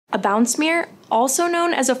bounce mirror, also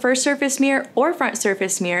known as a first surface mirror or front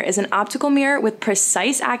surface mirror, is an optical mirror with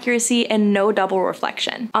precise accuracy and no double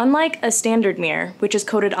reflection. Unlike a standard mirror, which is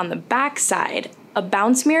coated on the back side, a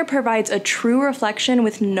bounce mirror provides a true reflection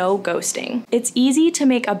with no ghosting. It's easy to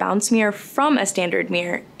make a bounce mirror from a standard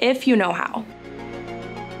mirror if you know how.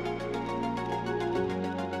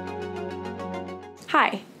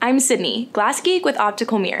 Hi, I'm Sydney, glass geek with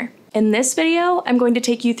Optical Mirror. In this video, I'm going to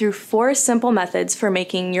take you through 4 simple methods for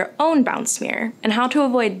making your own bounce mirror and how to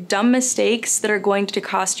avoid dumb mistakes that are going to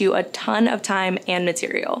cost you a ton of time and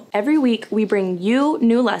material. Every week, we bring you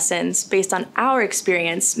new lessons based on our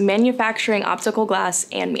experience manufacturing optical glass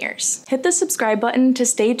and mirrors. Hit the subscribe button to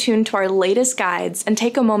stay tuned to our latest guides and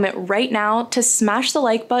take a moment right now to smash the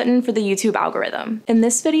like button for the YouTube algorithm. In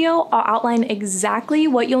this video, I'll outline exactly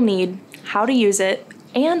what you'll need, how to use it,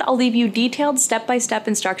 and I'll leave you detailed step-by-step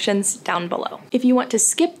instructions down below. If you want to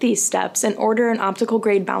skip these steps and order an optical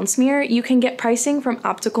grade bounce mirror, you can get pricing from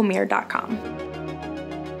opticalmirror.com.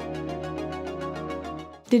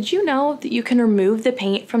 Did you know that you can remove the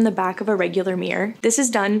paint from the back of a regular mirror? This is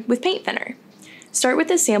done with paint thinner. Start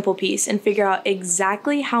with a sample piece and figure out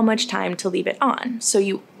exactly how much time to leave it on, so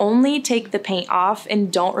you only take the paint off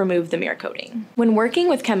and don't remove the mirror coating. When working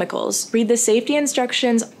with chemicals, read the safety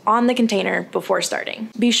instructions on the container before starting.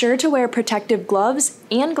 Be sure to wear protective gloves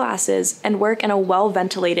and glasses and work in a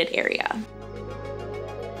well-ventilated area.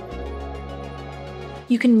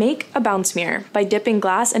 You can make a bounce mirror by dipping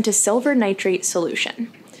glass into silver nitrate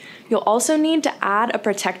solution. You'll also need to add a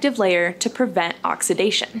protective layer to prevent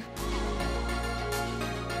oxidation.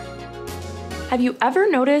 Have you ever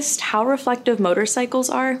noticed how reflective motorcycles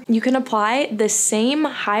are? You can apply the same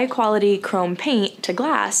high-quality chrome paint to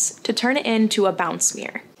glass to turn it into a bounce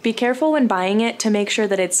mirror. Be careful when buying it to make sure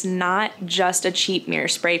that it's not just a cheap mirror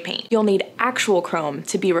spray paint. You'll need actual chrome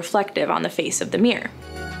to be reflective on the face of the mirror.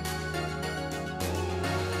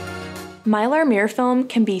 MYLAR mirror film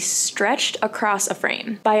can be stretched across a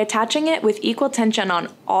frame. By attaching it with equal tension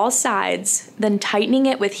on all sides, then tightening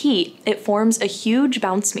it with heat, it forms a huge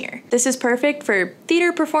bounce mirror. This is perfect for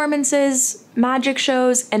theater performances, magic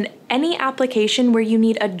shows, and any application where you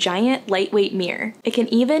need a giant lightweight mirror. It can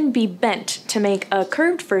even be bent to make a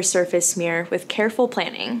curved first surface mirror with careful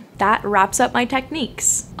planning. That wraps up my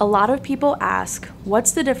techniques. A lot of people ask,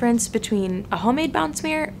 what's the difference between a homemade bounce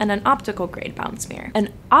mirror and an optical grade bounce mirror?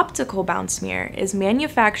 An optical bounce mirror is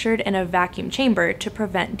manufactured in a vacuum chamber to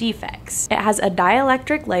prevent defects. It has a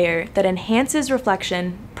dielectric layer that enhances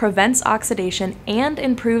reflection, prevents oxidation, and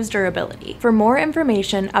improves durability. For more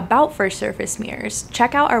information about first surface mirrors,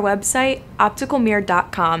 check out our website,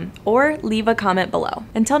 opticalmirror.com, or leave a comment below.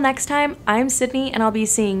 Until next time, I'm Sydney, and I'll be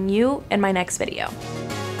seeing you in my next video.